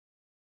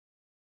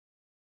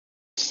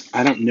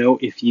I don't know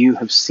if you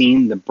have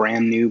seen the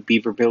brand new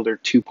Beaver Builder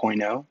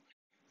 2.0,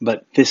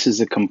 but this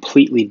is a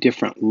completely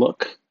different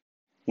look.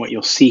 What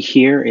you'll see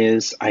here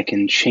is I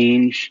can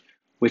change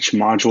which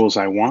modules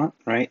I want,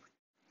 right?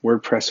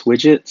 WordPress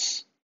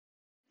widgets,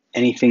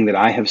 anything that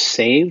I have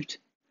saved,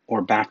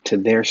 or back to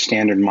their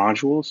standard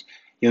modules.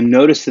 You'll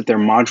notice that their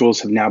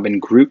modules have now been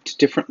grouped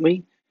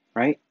differently,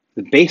 right?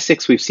 The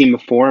basics we've seen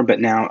before, but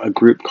now a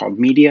group called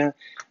media,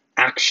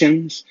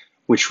 actions,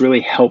 which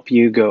really help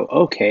you go,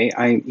 okay,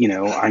 I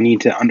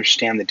need to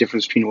understand the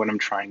difference between what I'm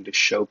trying to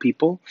show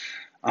people.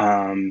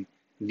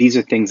 These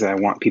are things that I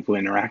want people to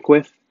interact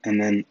with, and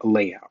then a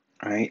layout,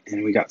 right?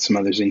 And we got some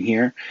others in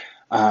here.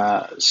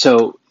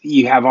 So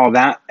you have all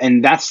that,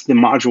 and that's the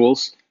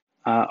modules.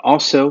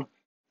 Also,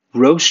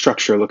 row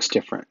structure looks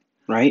different,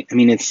 right? I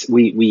mean,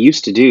 we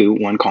used to do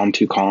one column,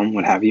 two column,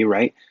 what have you,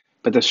 right?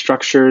 But the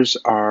structures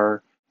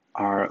are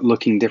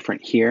looking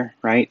different here,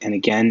 right? And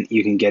again,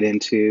 you can get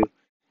into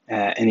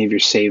any of your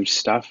saved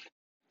stuff.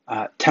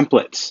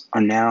 Templates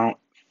are now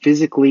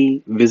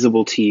physically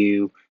visible to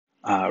you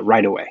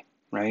right away,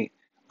 right?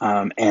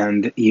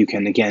 And you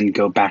can again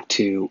go back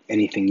to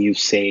anything you've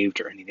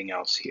saved or anything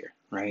else here,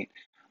 right?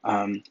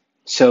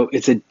 So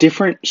it's a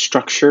different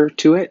structure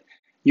to it.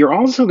 You're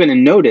also going to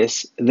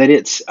notice that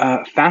it's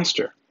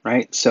faster,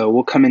 right? So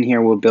we'll come in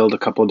here, we'll build a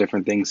couple of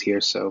different things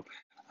here. So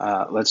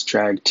let's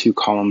drag two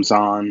columns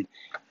on,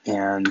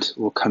 and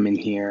we'll come in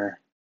here,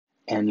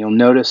 and you'll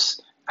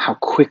notice how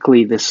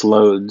quickly this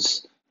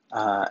loads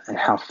and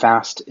how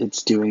fast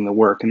it's doing the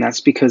work. And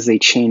that's because they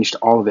changed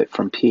all of it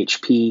from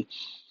PHP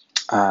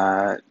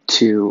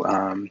to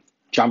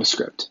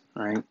JavaScript,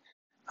 right?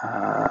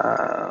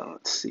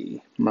 Let's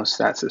see, most of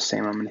that's the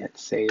same. I'm going to hit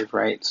save,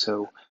 right?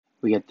 So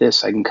we get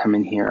this. I can come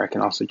in here. I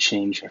can also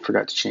change, I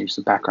forgot to change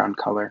the background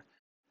color,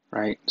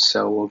 right?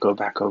 So we'll go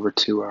back over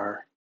to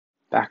our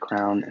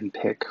background and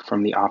pick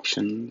from the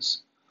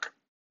options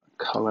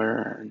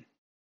color and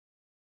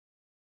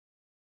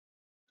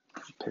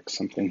pick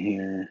something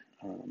here.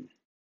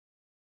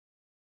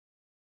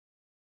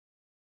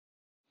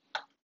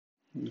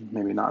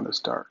 Maybe not as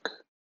dark.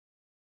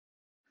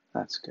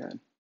 That's good.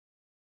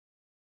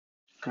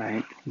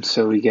 Right. And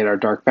so we get our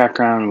dark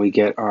background, we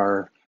get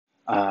our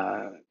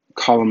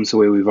columns the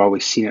way we've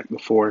always seen it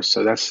before.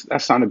 So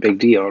that's not a big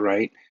deal,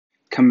 right?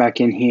 Come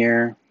back in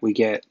here, we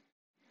get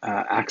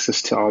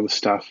access to all the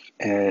stuff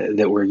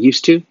that we're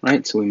used to,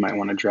 right? So we might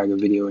want to drag a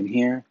video in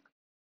here,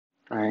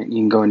 right?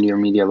 You can go into your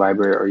media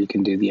library, or you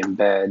can do the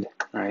embed,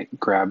 right?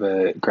 Grab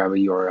a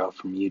URL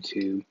from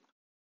YouTube.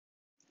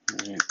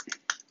 Right.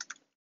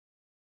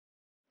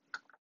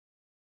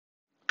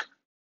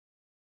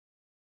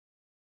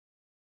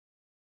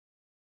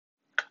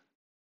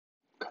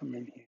 Come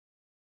in here.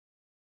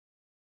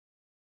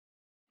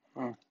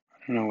 Oh,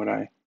 I don't know what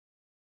I.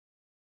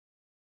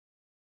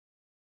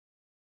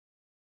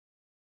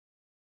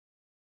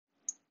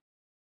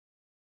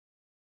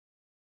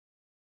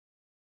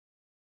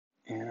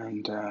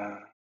 And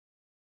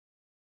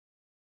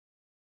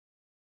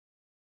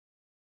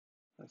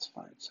let's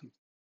find some.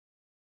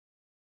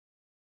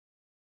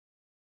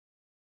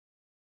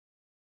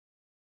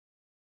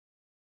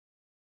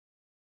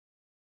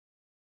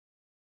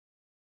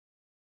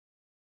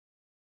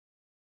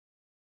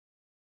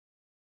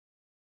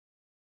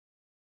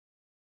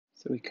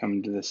 So we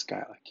come to this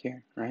guy like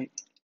here, right?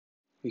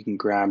 We can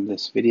grab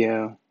this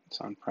video. It's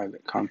on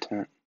private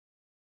content.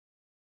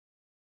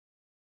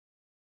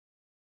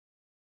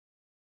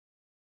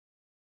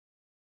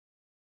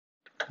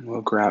 And we'll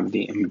grab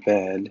the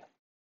embed.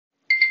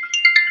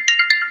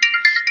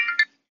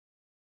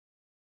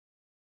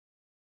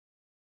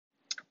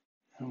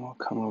 And we'll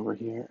come over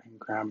here and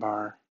grab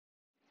our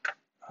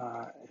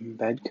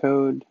embed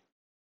code.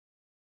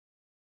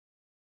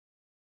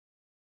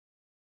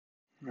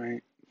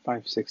 Right,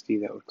 560,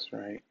 that looks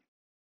right.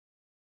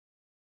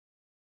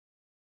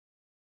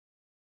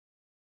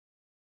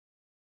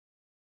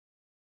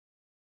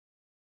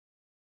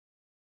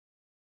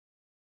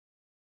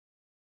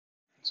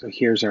 So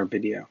here's our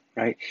video,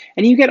 right?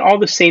 And you get all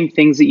the same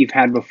things that you've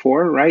had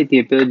before, right? The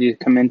ability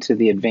to come into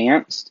the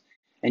advanced,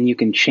 and you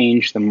can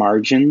change the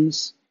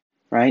margins,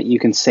 right? You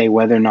can say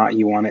whether or not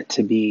you want it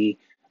to be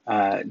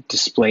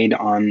displayed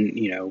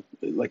on,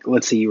 like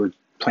let's say you were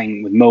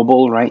playing with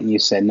mobile, right? And you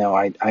said, no,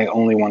 I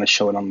only want to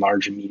show it on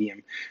large and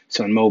medium.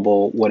 So in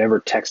mobile, whatever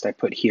text I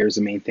put here is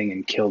the main thing,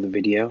 and kill the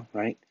video,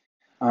 right?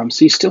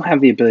 So you still have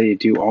the ability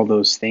to do all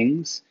those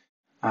things.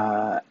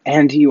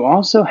 And you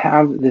also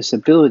have this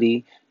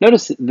ability,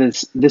 notice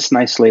this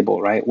nice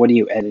label, right? What are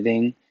you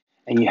editing?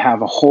 And you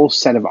have a whole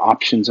set of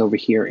options over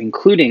here,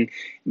 including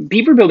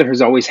Beaver Builder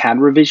has always had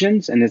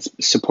revisions, and it's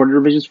supported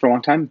revisions for a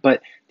long time,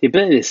 but the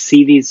ability to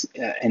see these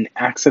and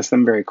access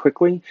them very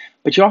quickly.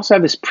 But you also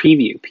have this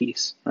preview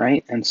piece,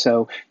 right? And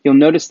so you'll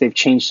notice they've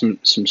changed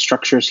some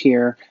structures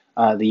here.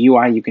 The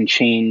UI you can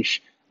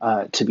change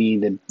to be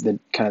the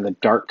kind of the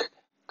dark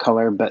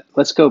color, but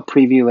let's go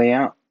preview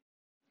layout.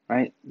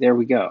 Right, there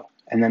we go.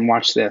 And then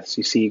watch this.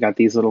 You see you got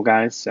these little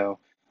guys, so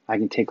I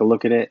can take a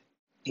look at it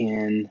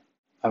in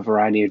a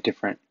variety of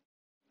different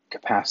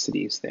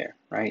capacities there,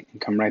 right?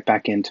 And come right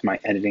back into my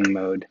editing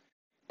mode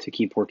to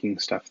keep working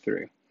stuff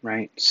through,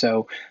 right?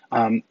 So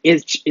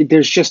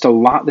there's just a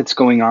lot that's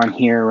going on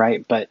here,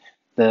 right? But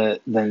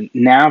the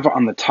nav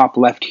on the top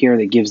left here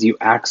that gives you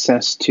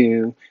access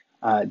to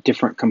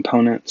different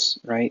components,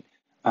 right?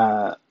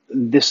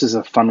 This is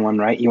a fun one,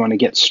 right? You want to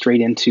get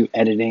straight into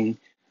editing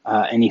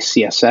any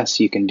CSS,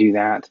 you can do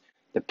that.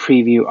 The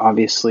preview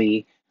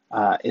obviously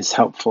is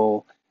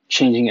helpful.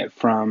 Changing it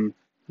from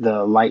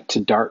the light to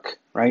dark,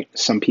 right?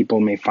 Some people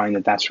may find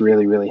that that's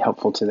really, really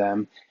helpful to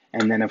them.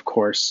 And then, of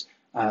course,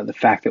 the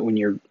fact that when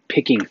you're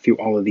picking through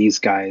all of these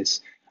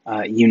guys,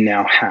 you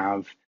now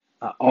have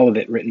all of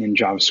it written in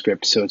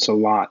JavaScript. So it's a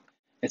lot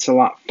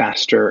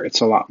faster.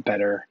 It's a lot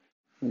better.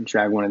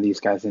 Drag one of these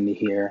guys into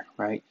here,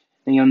 right?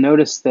 And you'll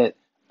notice that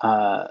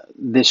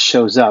this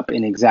shows up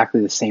in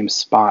exactly the same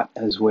spot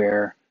as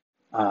where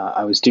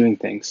I was doing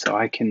things. So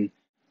I can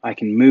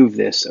move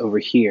this over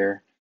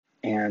here,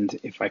 and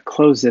if I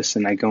close this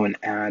and I go and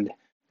add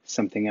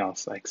something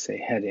else, like say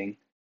heading,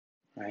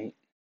 right?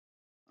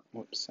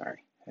 Whoops,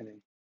 sorry,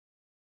 heading.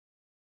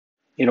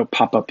 It'll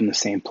pop up in the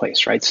same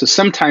place, right? So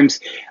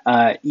sometimes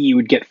you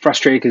would get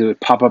frustrated because it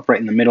would pop up right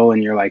in the middle,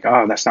 and you're like,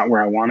 oh, that's not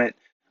where I want it.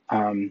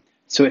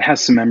 So it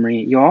has some memory.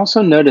 You'll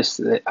also notice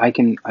that I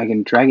can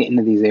drag it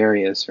into these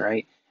areas,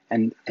 right,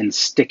 and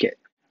stick it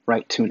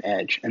right to an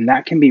edge, and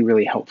that can be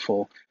really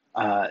helpful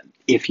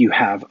if you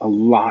have a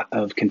lot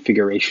of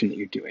configuration that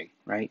you're doing,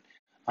 right?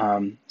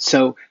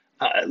 So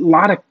a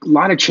lot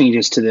of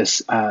changes to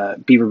this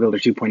Beaver Builder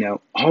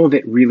 2.0. All of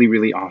it really,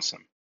 really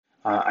awesome.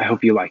 I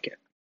hope you like it.